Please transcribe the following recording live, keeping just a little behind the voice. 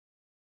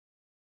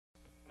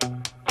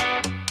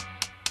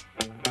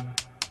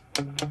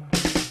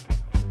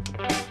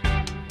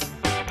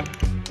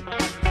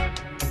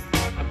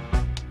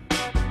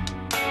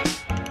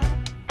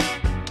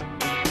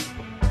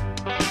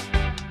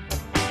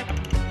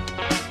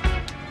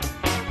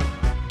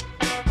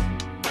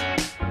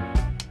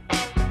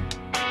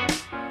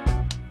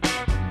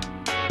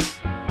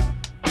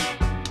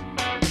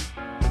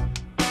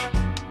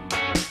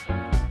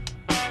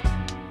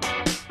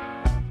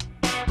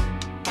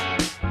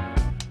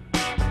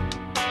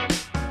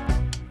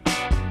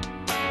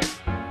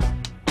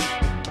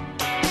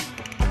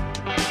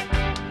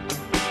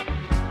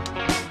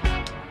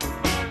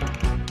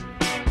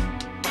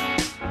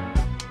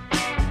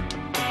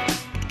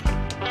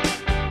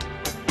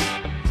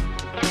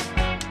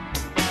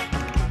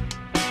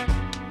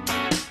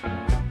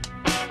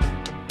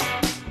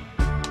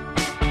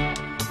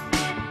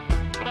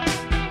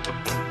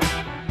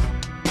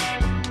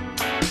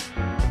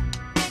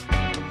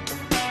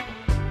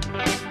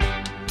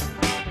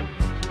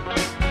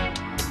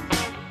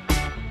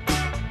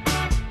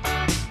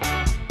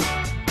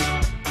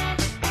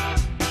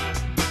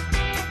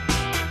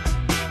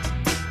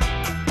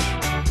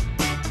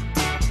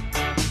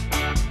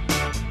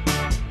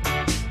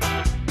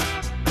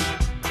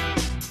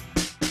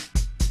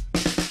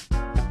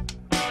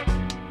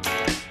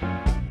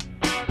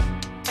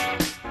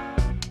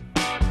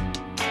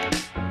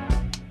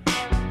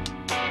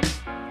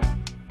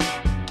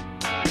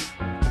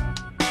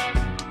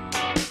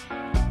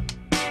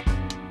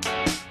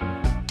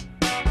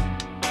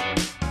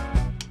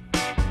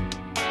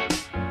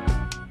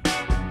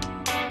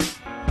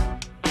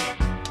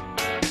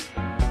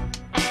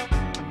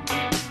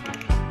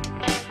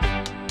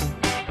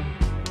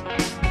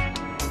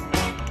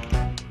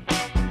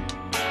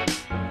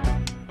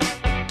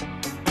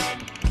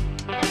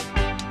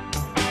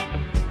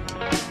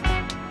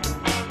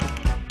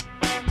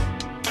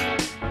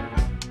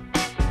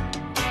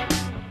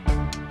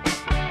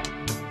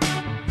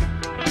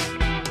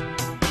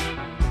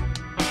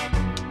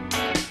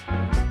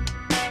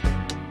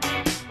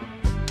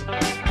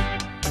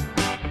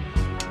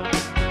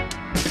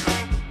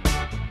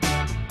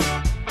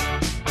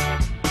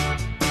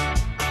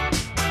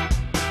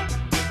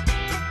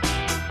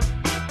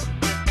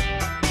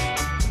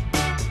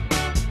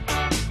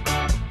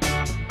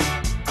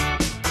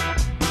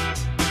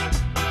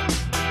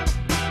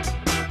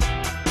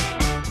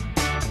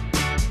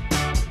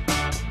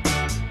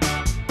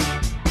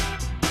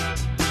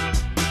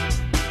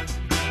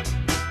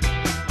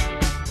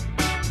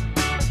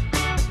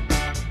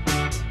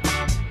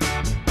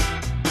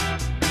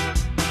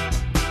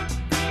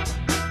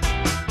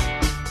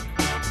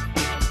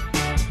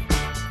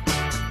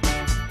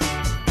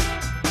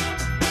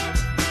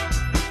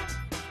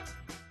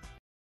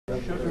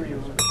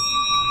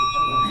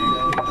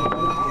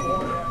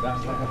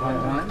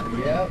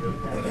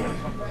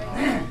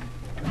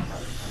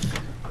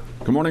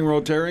Good morning,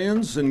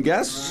 Rotarians and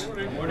guests.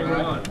 Good morning.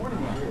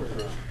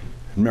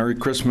 Merry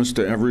Christmas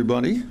to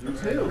everybody.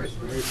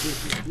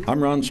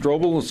 I'm Ron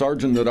Strobel, the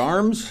Sergeant at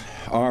Arms.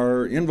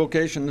 Our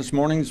invocation this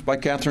morning is by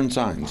Catherine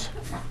Sines.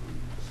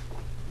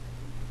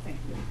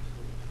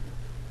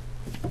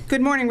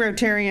 Good morning,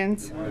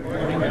 Rotarians.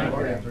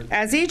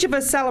 As each of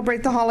us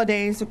celebrate the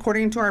holidays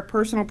according to our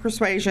personal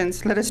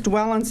persuasions, let us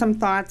dwell on some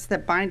thoughts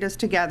that bind us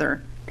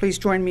together. Please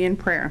join me in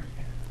prayer.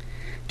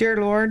 Dear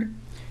Lord,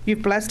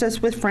 you've blessed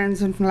us with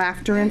friends and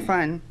laughter and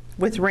fun,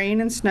 with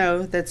rain and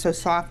snow that's so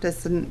soft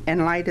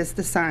and light as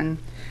the sun.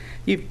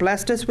 You've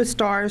blessed us with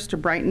stars to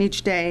brighten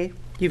each day.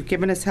 You've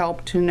given us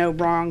help to know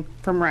wrong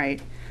from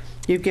right.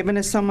 You've given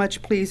us so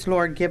much. Please,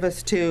 Lord, give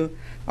us too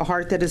a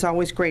heart that is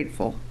always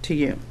grateful to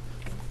you.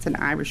 It's an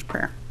Irish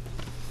prayer.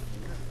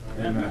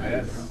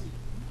 Amen.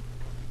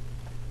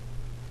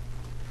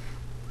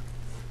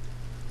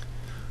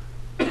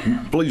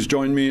 Please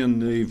join me in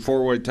the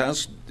four-way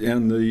test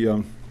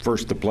and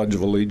first the Pledge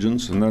of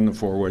Allegiance and then the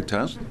four-way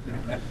test.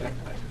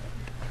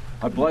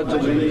 I pledge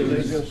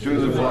allegiance to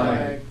the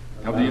flag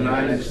of the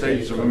United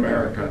States of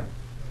America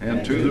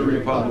and to the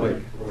republic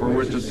for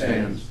which it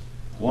stands,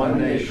 one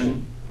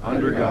nation,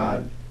 under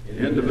God,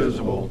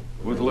 indivisible,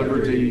 with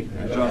liberty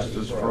and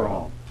justice for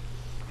all.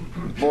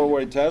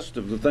 Four-way test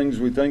of the things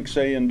we think,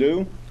 say, and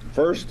do.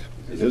 First,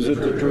 is it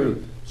the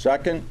truth?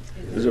 Second,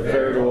 is it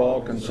fair to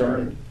all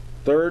concerned?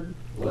 Third,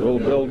 will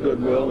it build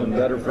goodwill and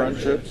better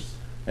friendships?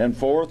 And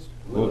fourth,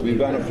 will it be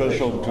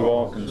beneficial to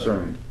all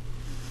concerned?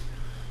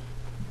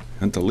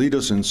 And to lead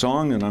us in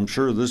song, and I'm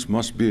sure this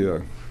must be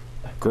a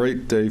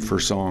great day for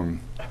song,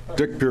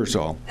 Dick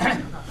Pearsall.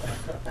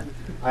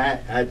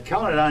 I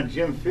counted on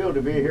Jim Field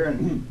to be here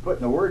and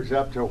putting the words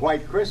up to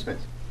White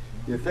Christmas.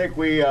 You think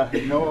we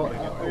know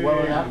well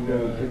enough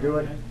to do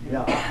it?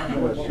 Yeah,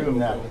 I'm going to assume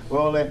that.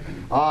 Well,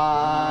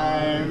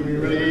 I'm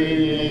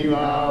dreaming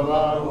of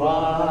a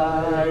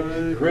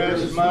white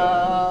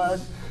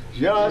Christmas,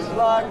 just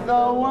like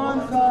the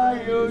ones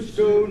I used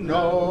to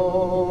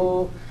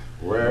know,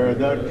 where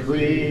the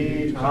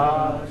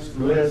treetops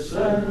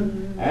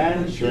glisten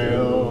and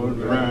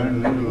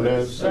children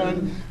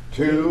listen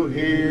to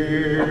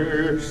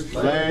hear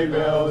sleigh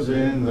bells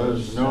in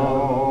the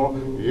snow.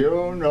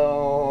 You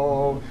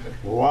know,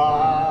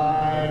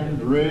 I'm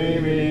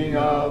dreaming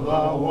of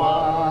a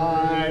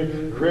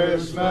white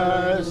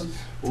Christmas.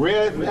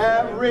 With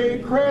every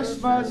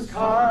Christmas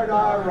card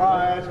I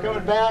write.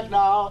 Coming back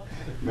now.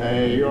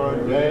 May your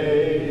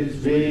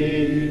days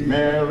be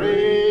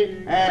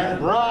merry and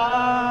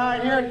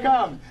bright. Here it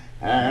comes.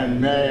 And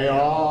may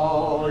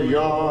all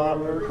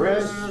your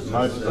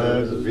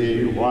Christmases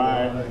be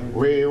white.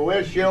 We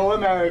wish you a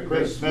Merry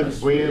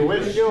Christmas. We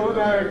wish you a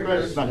Merry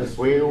Christmas.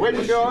 We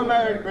wish you a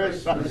Merry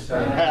Christmas.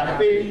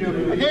 Happy New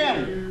Year.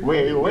 Again.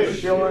 We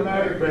wish you a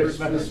Merry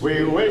Christmas.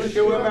 We wish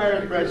you a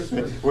Merry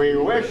Christmas. We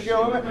wish you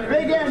a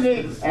big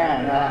ending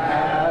and a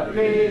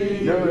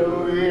Happy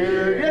New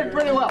Year. You did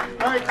pretty well.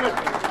 Merry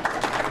Christmas.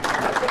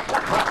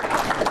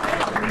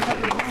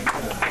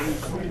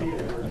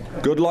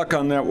 Good luck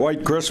on that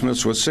white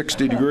Christmas with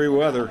 60-degree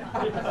weather.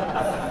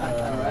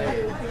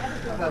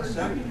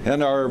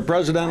 And our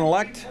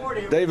president-elect,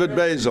 David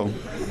Basil.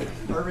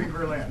 Irving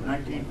Berlin,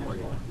 1940.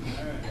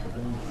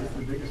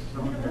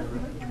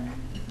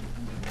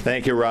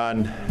 Thank you,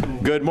 Ron.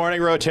 Good morning,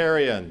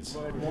 Rotarians.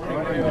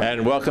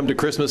 And welcome to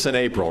Christmas in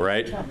April,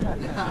 right?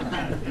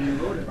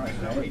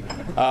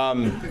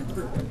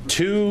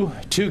 Two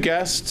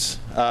guests.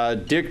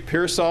 Dick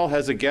Pearsall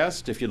has a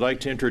guest, if you'd like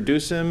to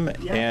introduce him,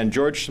 and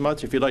George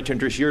Smuts, if you'd like to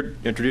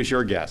introduce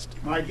your guest.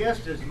 My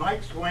guest is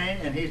Mike Swain,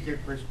 and he's the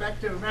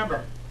prospective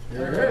member.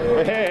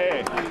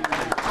 Hey.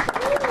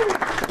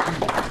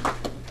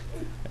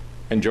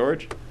 And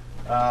George?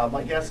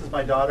 My guest is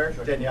my daughter,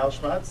 Danielle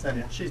Schmutz,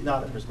 and she's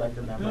not a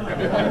prospective member.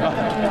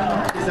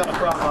 She's up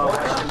from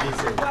Washington,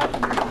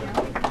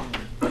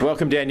 D.C.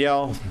 Welcome,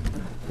 Danielle.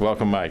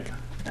 Welcome, Mike.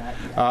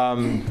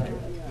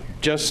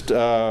 Just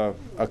a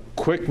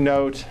quick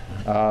note,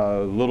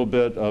 a little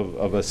bit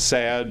of a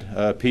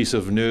sad piece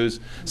of news.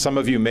 Some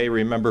of you may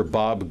remember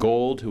Bob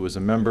Gold, who was a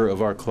member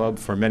of our club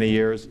for many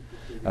years.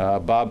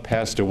 Bob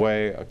passed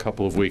away a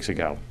couple of weeks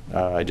ago.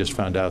 I just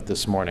found out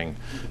this morning.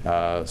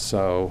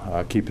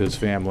 So keep his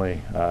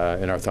family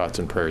in our thoughts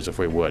and prayers if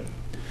we would.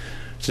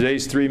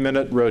 Today's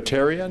 3-minute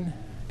Rotarian,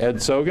 Ed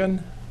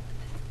Sogan.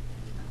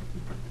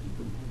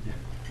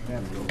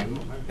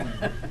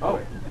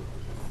 All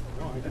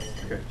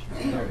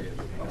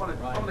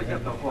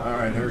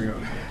right, here we go.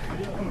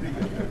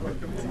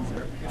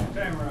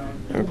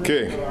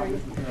 Okay.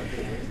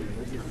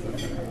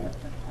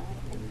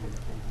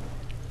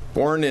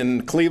 Born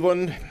in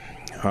Cleveland,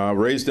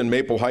 raised in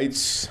Maple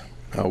Heights,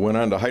 went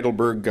on to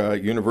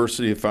Heidelberg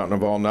University, Fountain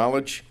of All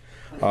Knowledge.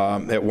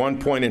 At one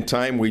point in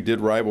time, we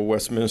did rival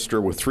Westminster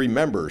with 3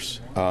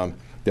 members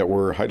that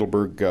were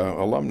Heidelberg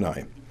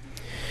alumni.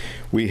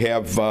 We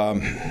have, I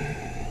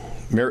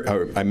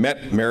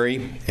met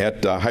Mary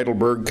at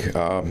Heidelberg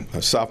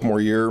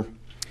sophomore year.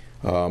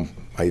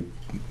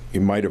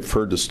 You might have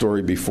heard the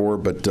story before,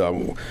 but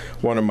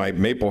one of my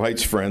Maple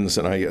Heights friends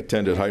and I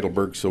attended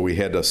Heidelberg, so we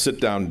had a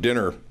sit-down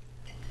dinner.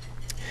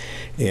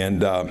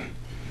 And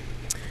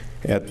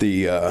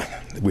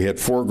we had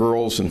 4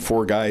 girls and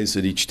 4 guys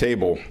at each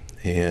table.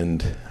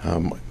 And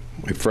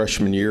my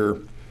freshman year,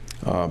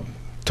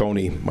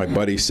 Tony, my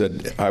buddy,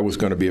 said I was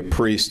going to be a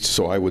priest,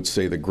 so I would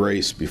say the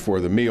grace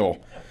before the meal.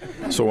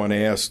 So when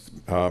I asked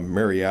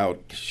Mary out,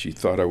 she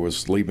thought I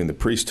was leaving the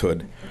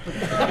priesthood.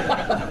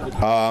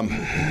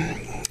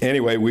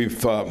 Anyway, we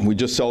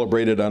just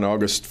celebrated on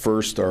August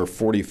 1st our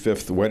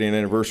 45th wedding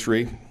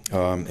anniversary,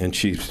 and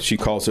she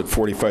calls it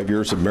 45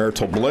 years of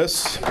marital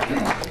bliss.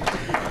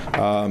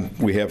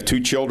 We have 2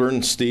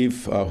 children,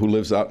 Steve, who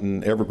lives out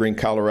in Evergreen,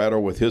 Colorado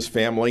with his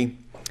family,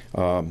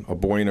 a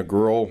boy and a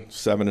girl,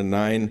 7 and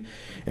 9,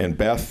 and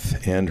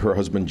Beth and her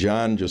husband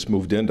John just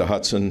moved into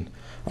Hudson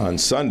on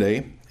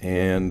Sunday,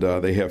 and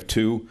they have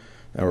 2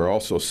 that are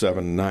also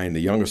 7 and 9. The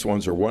youngest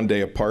ones are 1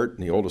 day apart,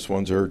 and the oldest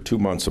ones are 2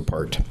 months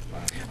apart.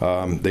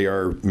 They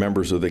are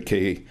members of the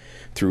K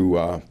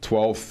through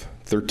 12,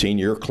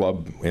 13-year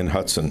club in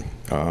Hudson.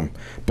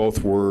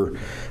 Both were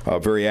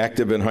very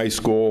active in high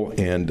school,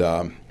 and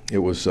it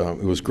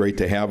was great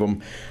to have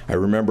them. I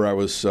remember I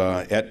was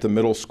at the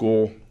middle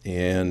school,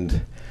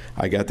 and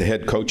I got the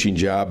head coaching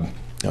job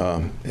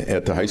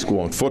at the high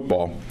school in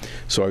football.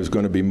 So I was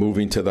going to be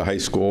moving to the high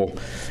school,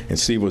 and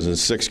Steve was in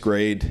 6th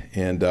grade,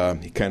 and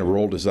he kind of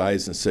rolled his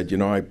eyes and said, you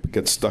know, I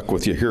got stuck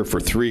with you here for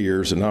 3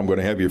 years, and now I'm going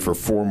to have you for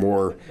 4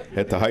 more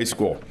at the high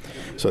school.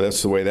 So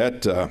that's the way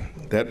that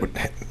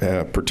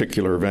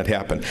particular event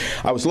happened.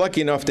 I was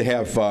lucky enough to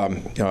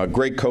have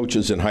great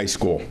coaches in high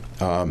school.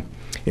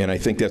 And I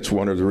think that's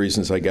one of the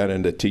reasons I got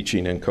into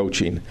teaching and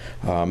coaching.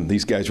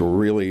 These guys were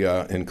really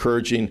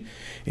encouraging,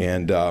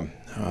 and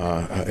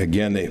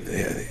again,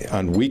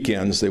 on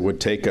weekends they would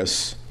take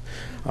us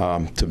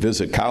to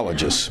visit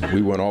colleges.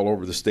 We went all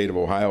over the state of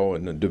Ohio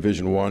in the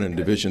Division I and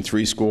Division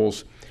III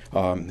schools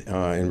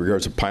in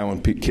regards to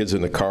piling kids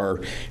in the car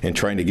and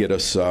trying to get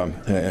us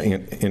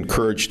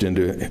encouraged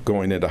into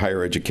going into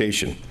higher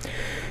education.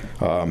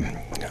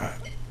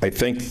 I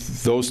think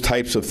those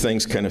types of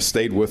things kind of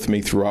stayed with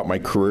me throughout my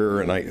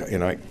career, and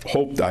I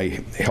hoped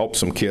I helped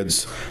some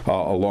kids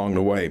along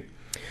the way.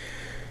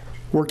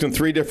 Worked in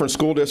 3 different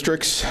school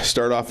districts.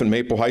 Started off in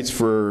Maple Heights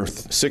for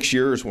 6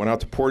 years, went out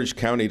to Portage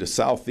County to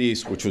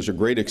Southeast, which was a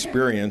great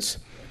experience,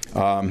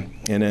 and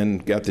then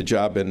got the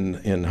job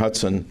in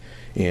Hudson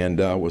and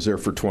was there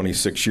for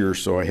 26 years.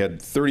 So I had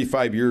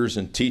 35 years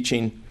in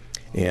teaching,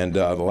 and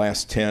the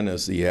last 10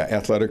 as the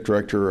athletic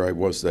director. I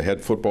was the head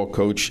football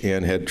coach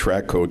and head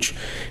track coach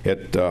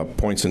at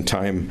points in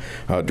time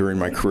during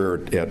my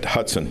career at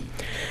Hudson.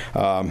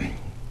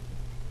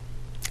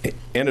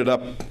 Ended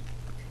up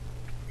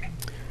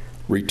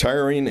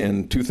retiring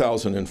in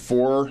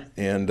 2004,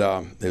 and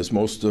as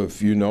most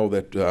of you know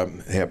that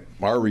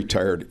are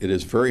retired, it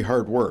is very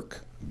hard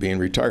work being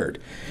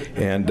retired.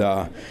 And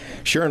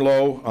Sharon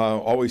Lowe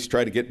always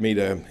tried to get me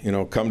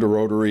to, come to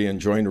Rotary and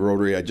join the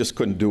Rotary. I just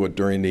couldn't do it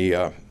during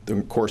the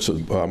course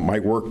of my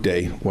work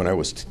day when I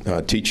was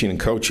teaching and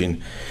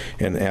coaching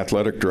and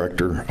athletic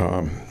director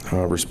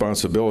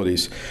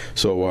responsibilities.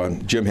 So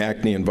Jim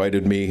Hackney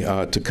invited me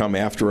to come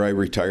after I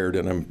retired,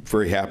 and I'm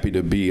very happy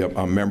to be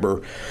a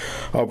member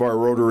of our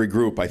Rotary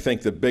group. I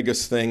think the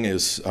biggest thing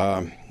is,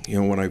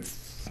 when I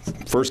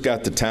first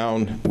got to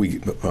town,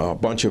 a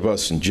bunch of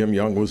us, and Jim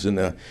Young was in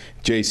the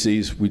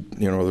JCs.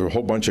 There were a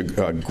whole bunch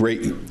of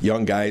great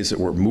young guys that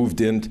were moved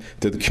into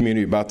the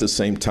community about the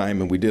same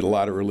time, and we did a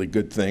lot of really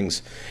good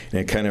things, and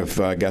it kind of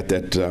got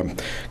that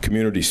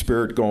community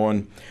spirit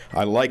going.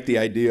 I like the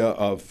idea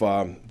of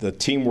the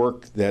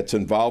teamwork that's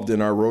involved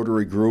in our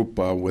Rotary group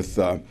with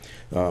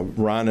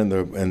Ron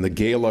and the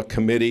Gala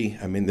committee.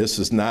 I mean, this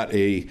is not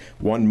a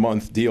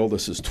 1-month deal.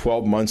 This is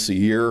 12 months a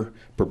year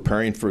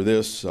preparing for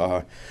this.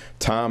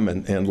 Tom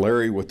and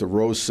Larry with the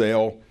Rose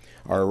Sale,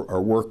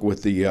 our work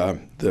with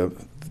the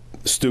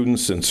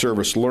students in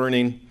service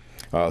learning,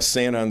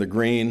 Santa on the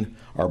Green,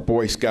 our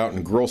Boy Scout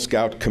and Girl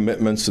Scout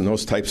commitments and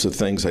those types of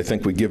things. I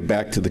think we give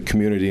back to the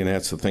community, and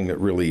that's the thing that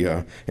really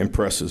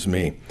impresses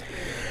me.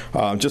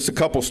 Just a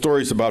couple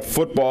stories about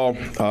football.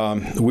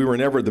 We were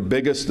never the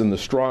biggest and the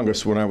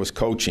strongest when I was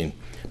coaching,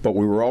 but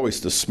we were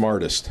always the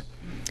smartest.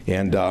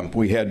 And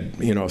we had,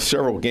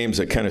 several games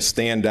that kind of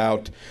stand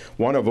out.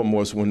 One of them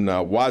was when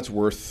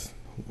Wadsworth,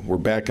 we're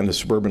back in the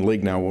Suburban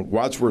League now, when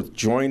Wadsworth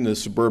joined the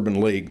Suburban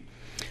League,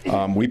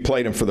 we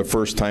played them for the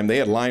first time. They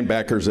had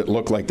linebackers that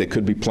looked like they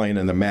could be playing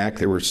in the MAC.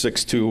 They were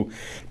 6'2",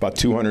 about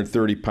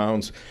 230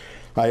 pounds.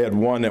 I had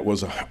one that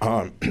was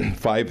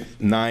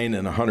 5'9"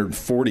 and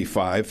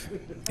 145,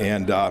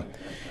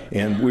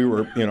 and we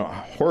were,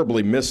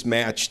 horribly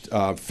mismatched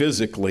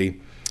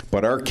physically.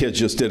 But our kids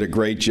just did a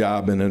great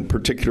job, and in a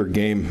particular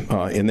game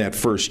in that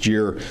first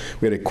year,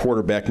 we had a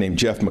quarterback named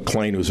Jeff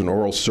McLean, who's an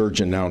oral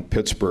surgeon now in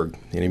Pittsburgh,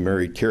 and he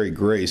married Carrie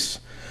Grace,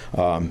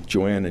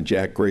 Joanne and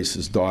Jack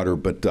Grace's daughter.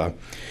 But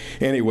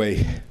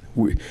anyway,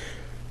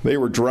 they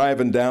were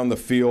driving down the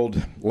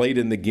field late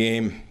in the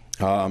game.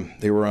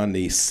 They were on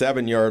the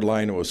 7-yard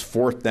line. It was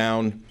 4th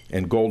down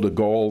and goal to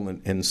goal,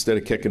 and instead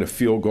of kicking a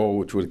field goal,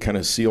 which would kind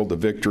of seal the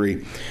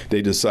victory,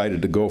 they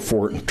decided to go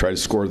for it and try to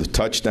score the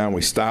touchdown.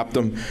 We stopped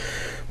them.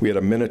 We had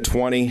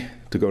 1:20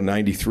 to go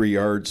 93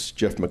 yards.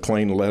 Jeff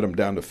McLean led them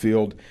down the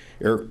field.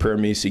 Eric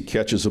Paramisi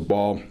catches a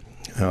ball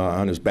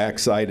on his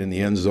backside in the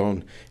end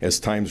zone as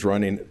time is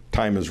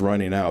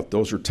running out.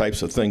 Those are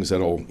types of things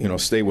that'll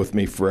stay with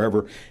me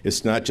forever.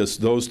 It's not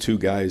just those two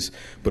guys,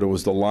 but it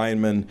was the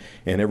linemen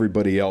and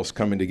everybody else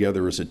coming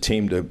together as a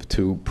team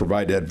to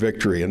provide that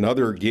victory.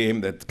 Another game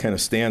that kind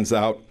of stands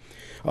out,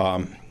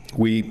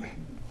 we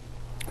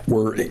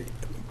were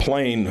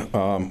playing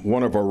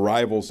one of our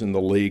rivals in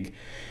the league.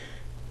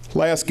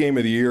 Last game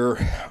of the year,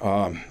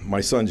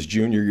 my son's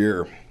junior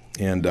year,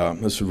 and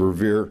this was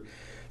Revere.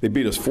 They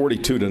beat us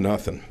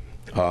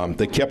 42-0.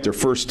 They kept their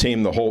first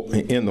team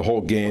in the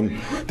whole game.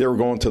 They were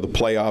going to the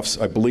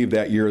playoffs. I believe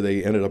that year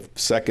they ended up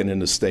second in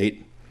the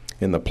state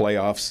in the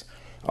playoffs.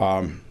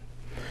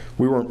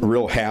 We weren't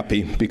real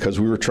happy because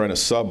we were trying to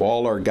sub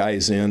all our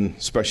guys in,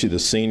 especially the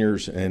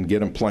seniors, and get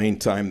them playing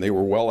time. They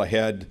were well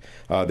ahead.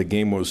 The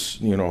game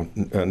was,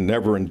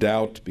 never in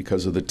doubt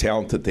because of the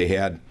talent that they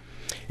had.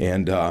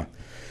 And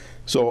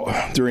so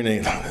during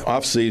the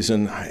off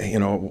season,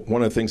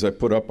 one of the things I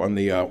put up on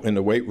the in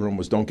the weight room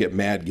was "Don't get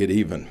mad, get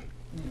even."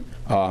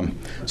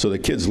 So the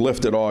kids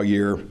lifted all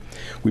year.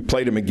 We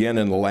played them again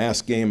in the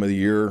last game of the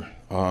year,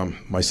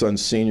 my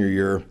son's senior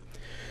year.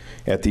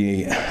 At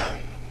the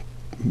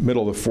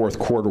middle of the 4th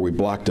quarter, we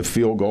blocked a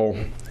field goal.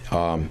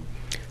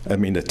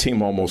 The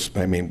team almost,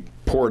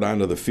 poured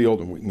onto the field,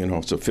 and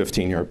it's a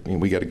 15-yard.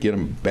 We got to get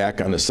them back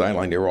on the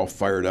sideline. They were all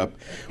fired up.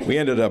 We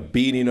ended up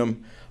beating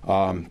them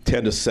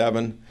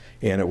 10-7.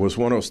 And it was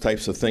one of those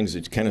types of things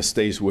that kind of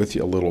stays with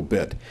you a little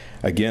bit.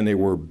 Again, they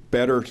were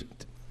better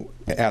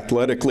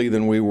athletically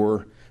than we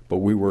were, but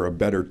we were a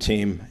better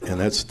team, and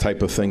that's the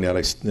type of thing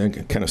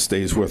that kind of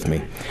stays with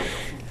me.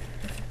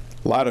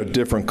 A lot of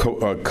different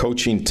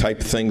coaching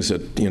type things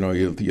that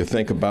you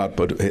think about,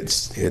 but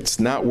it's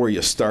not where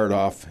you start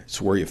off,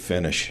 it's where you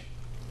finish.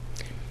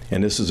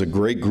 And this is a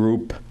great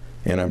group,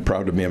 and I'm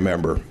proud to be a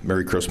member.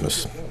 Merry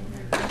Christmas.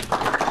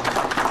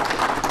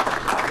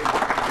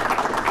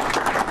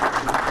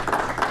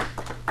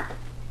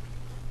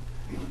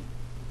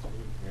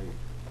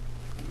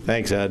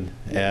 Thanks, Ed.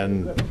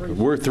 And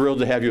we're thrilled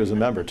to have you as a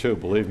member, too,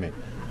 believe me.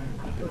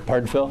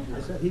 Pardon, Phil?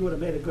 I said he would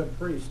have made a good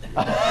priest.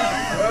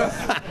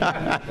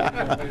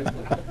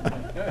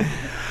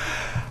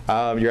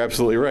 You're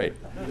absolutely right.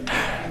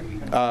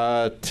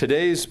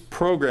 Today's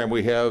program,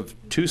 we have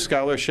 2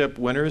 scholarship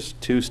winners,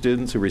 2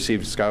 students who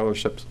received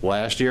scholarships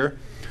last year,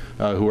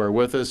 who are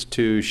with us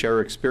to share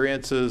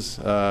experiences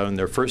in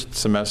their first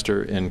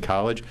semester in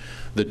college.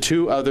 The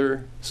 2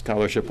 other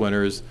scholarship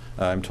winners,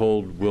 I'm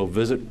told, will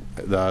visit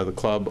the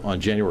club on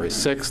January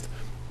 6th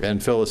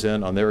and fill us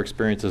in on their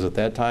experiences at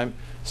that time.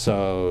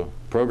 So,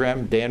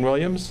 program, Dan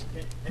Williams,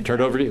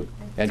 turn it over to you,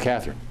 and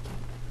Catherine.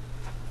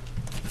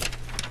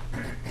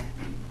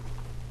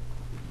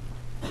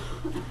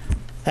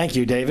 Thank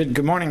you, David.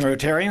 Good morning,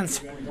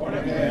 Rotarians. Good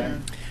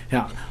morning.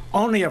 Yeah,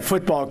 only a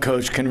football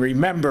coach can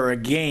remember a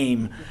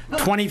game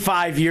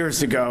 25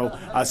 years ago,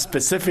 a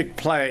specific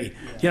play,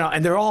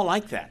 and they're all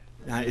like that.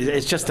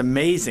 It's just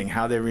amazing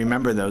how they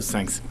remember those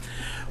things.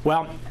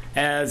 Well,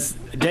 as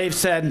Dave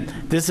said,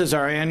 this is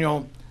our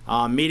annual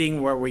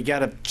meeting where we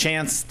get a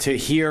chance to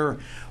hear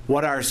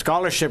what our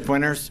scholarship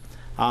winners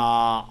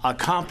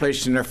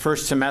accomplished in their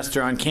first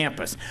semester on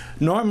campus.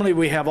 Normally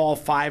we have all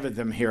 5 of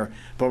them here,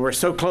 but we're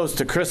so close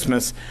to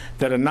Christmas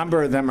that a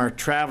number of them are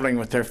traveling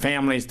with their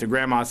families to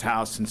grandma's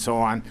house and so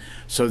on.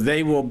 So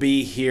they will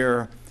be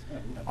here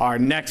our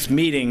next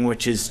meeting,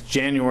 which is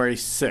January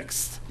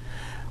 6th.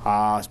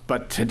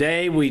 But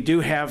today we do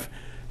have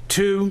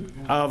 2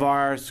 of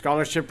our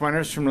scholarship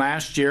winners from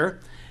last year,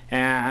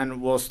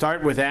 and we'll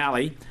start with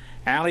Allie.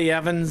 Allie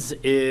Evans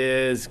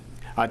is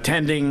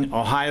attending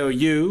Ohio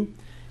U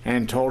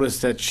and told us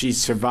that she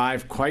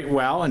survived quite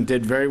well and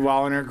did very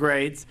well in her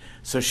grades.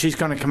 So she's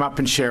going to come up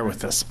and share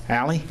with us.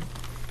 Allie?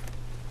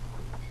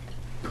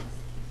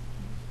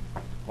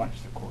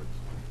 Watch the chords.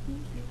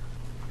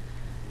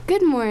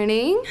 Good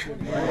morning.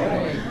 Good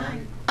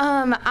morning.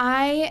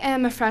 I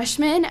am a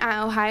freshman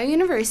at Ohio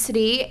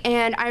University,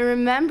 and I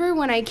remember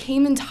when I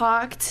came and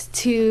talked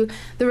to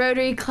the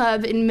Rotary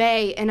Club in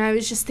May, and I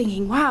was just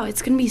thinking, wow,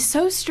 it's going to be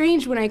so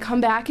strange when I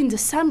come back in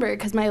December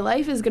because my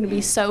life is going to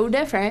be so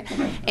different,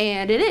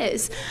 and it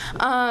is.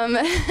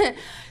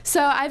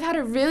 So I've had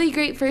a really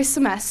great first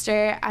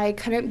semester. I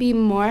couldn't be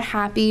more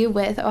happy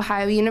with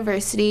Ohio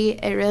University.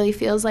 It really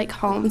feels like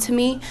home to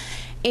me.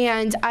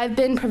 And I've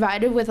been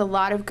provided with a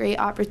lot of great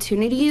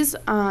opportunities.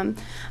 I'm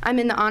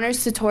in the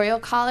Honors Tutorial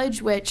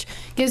College, which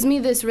gives me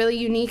this really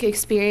unique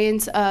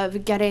experience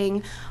of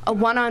getting a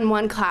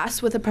one-on-one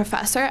class with a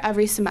professor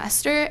every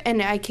semester,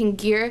 and I can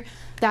gear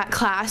that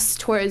class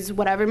towards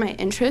whatever my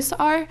interests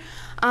are.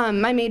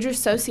 My major is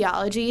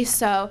sociology,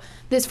 so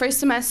this first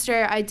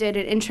semester I did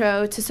an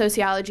intro to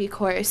sociology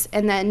course,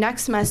 and then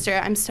next semester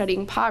I'm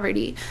studying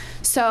poverty.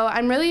 So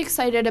I'm really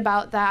excited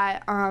about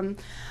that.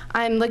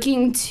 I'm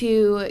looking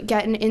to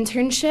get an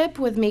internship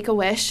with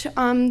Make-A-Wish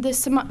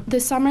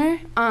this summer,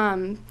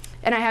 and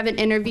I have an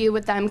interview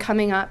with them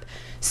coming up.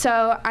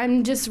 So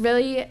I'm just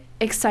really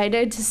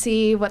excited to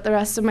see what the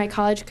rest of my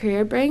college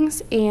career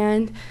brings,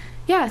 and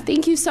yeah,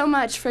 thank you so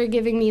much for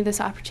giving me this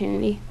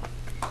opportunity.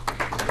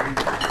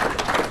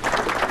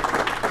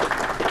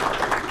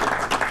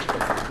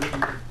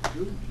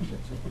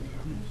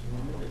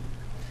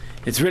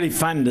 It's really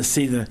fun to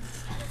see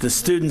the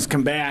students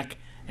come back,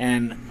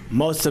 and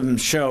most of them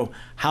show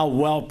how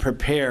well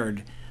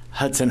prepared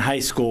Hudson High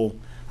School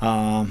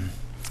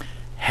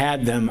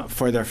had them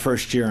for their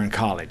first year in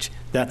college.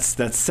 That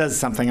says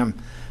something.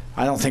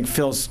 I don't think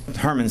Phil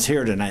Herman's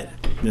here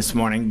this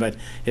morning, but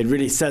it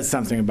really says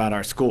something about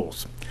our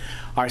schools.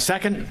 Our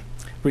second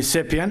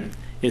recipient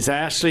is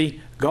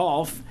Ashley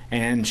Golf,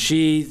 and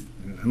she,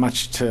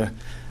 much to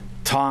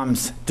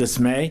Tom's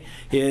dismay,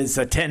 is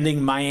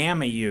attending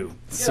Miami U.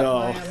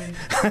 So,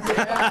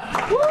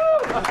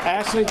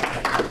 Ashley.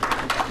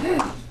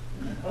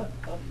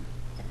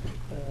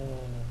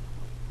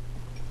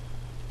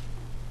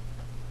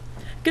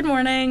 Good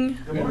morning.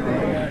 Good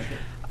morning.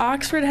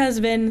 Oxford has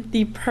been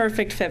the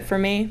perfect fit for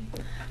me.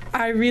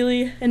 I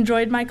really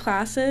enjoyed my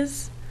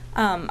classes.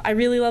 I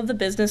really love the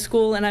business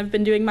school, and I've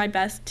been doing my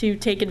best to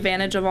take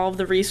advantage of all of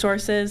the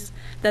resources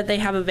that they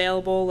have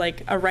available,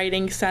 like a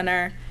writing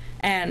center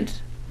and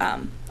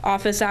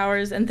office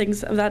hours and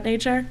things of that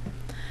nature.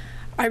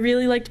 I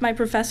really liked my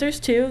professors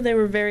too. They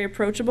were very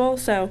approachable,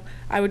 so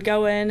I would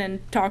go in and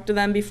talk to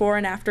them before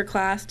and after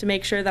class to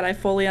make sure that I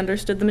fully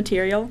understood the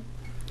material.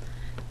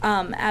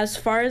 As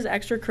far as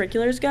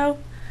extracurriculars go,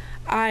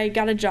 I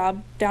got a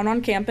job down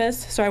on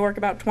campus, so I work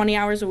about 20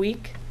 hours a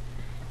week.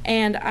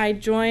 And I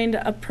joined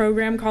a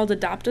program called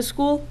Adopt a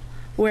School,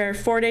 where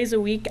 4 days a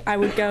week I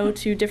would go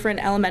to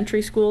different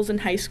elementary schools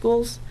and high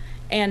schools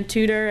and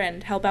tutor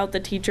and help out the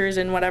teachers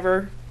in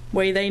whatever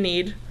way they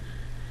need.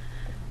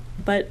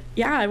 But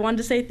yeah, I wanted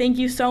to say thank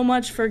you so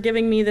much for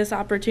giving me this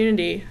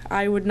opportunity.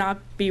 I would not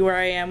be where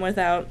I am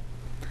without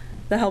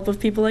the help of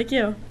people like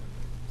you.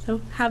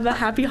 So have a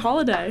happy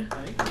holiday.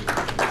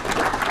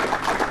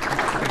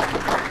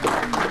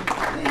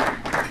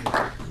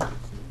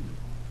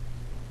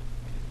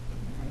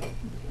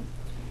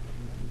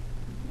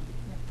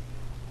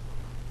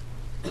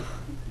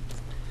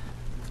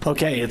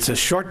 Okay, it's a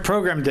short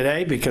program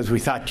today because we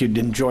thought you'd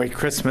enjoy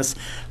Christmas.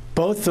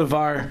 Both of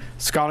our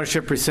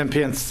scholarship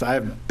recipients,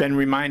 I've been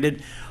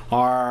reminded,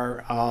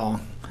 are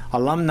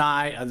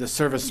alumni of the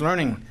Service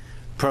Learning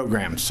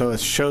Program. So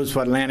it shows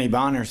what Lanny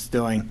Bonner's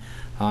doing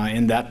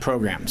in that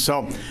program.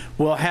 So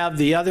we'll have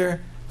the other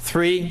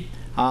 3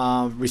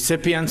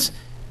 recipients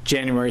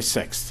January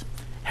 6th.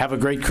 Have a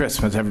great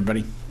Christmas,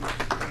 everybody.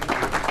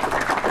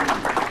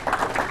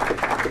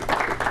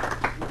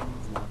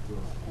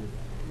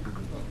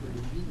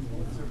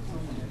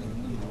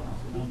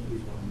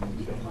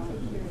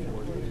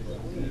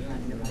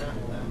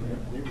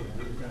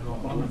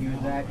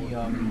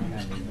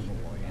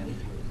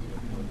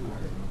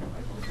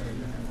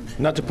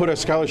 Not to put our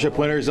scholarship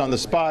winners on the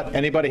spot,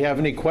 anybody have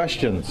any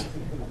questions?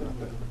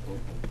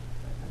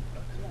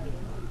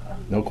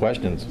 No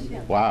questions.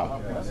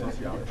 Wow.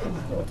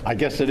 I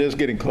guess it is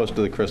getting close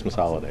to the Christmas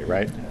holiday,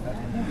 right?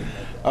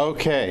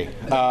 Okay.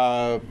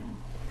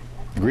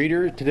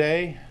 Greeter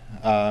today,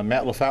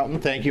 Matt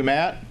LaFountain. Thank you,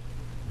 Matt.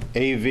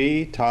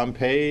 AV, Tom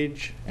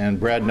Page, and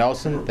Brad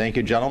Nelson. Thank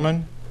you,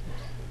 gentlemen.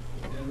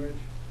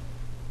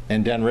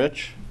 And Den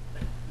Rich.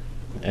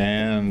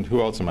 And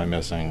who else am I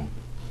missing?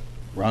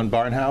 Ron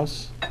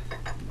Barnhouse? I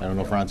don't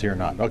know if Ron's here or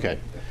not. Okay.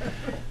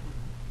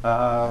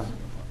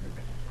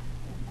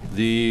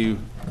 The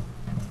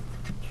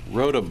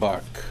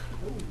Rotabuck.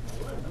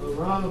 You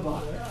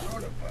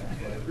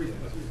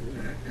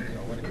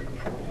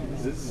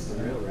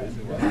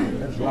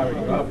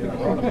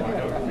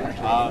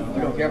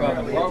don't care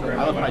about the program.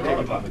 I love when I take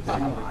it off the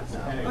top.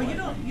 Oh, you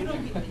don't.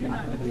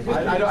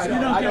 I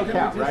don't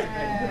count,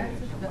 right?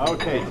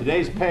 Okay,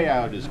 today's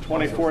payout is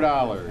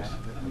 $24.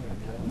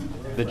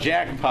 The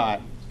jackpot,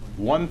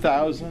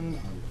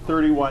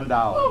 $1,031.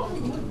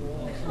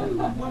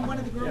 One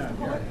of the girls.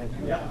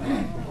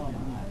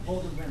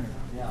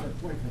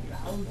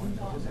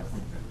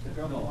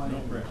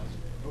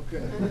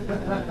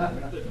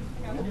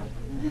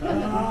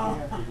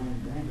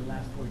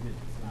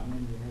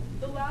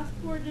 The last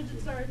 4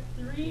 digits are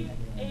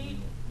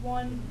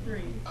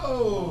 3813.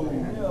 Oh.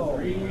 No.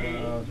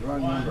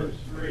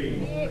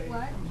 3813.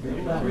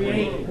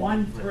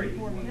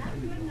 3813.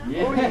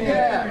 Oh,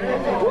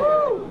 yeah.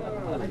 Woo!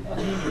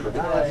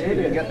 You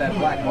didn't get that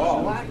black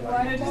ball. Black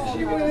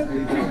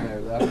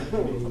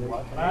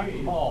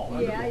ball.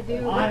 Yeah, I do.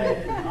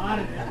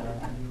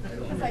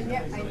 Because I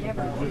never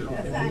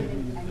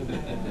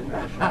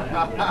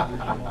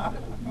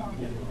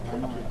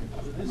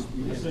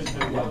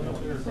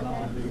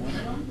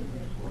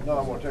No,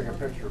 I'm going to take a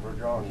picture for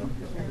John.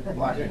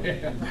 Black.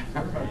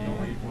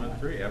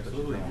 813,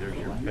 absolutely. There's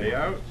your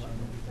payout.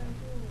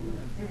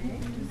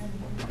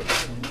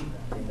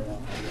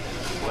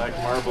 Black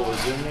marble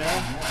is in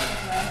there.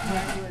 Black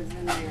marble is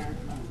in there.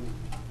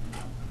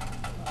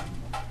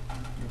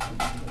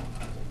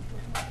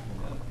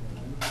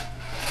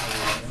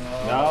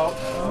 No.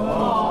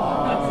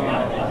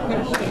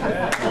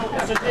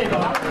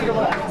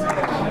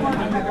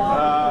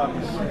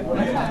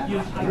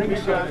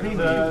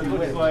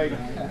 Looks like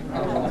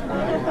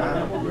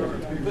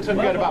we've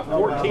got about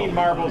 14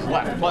 marbles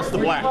left, plus the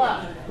black.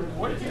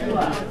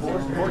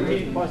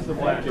 14 plus the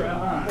black.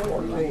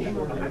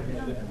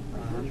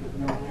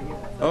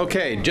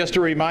 Okay, just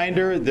a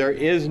reminder, there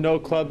is no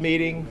club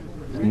meeting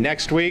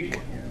next week.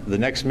 The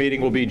next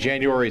meeting will be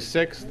January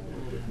 6th.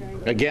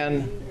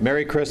 Again,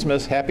 Merry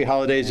Christmas, Happy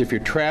Holidays. If you're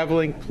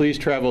traveling, please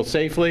travel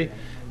safely,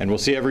 and we'll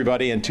see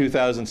everybody in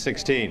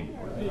 2016.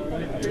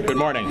 Good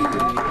morning.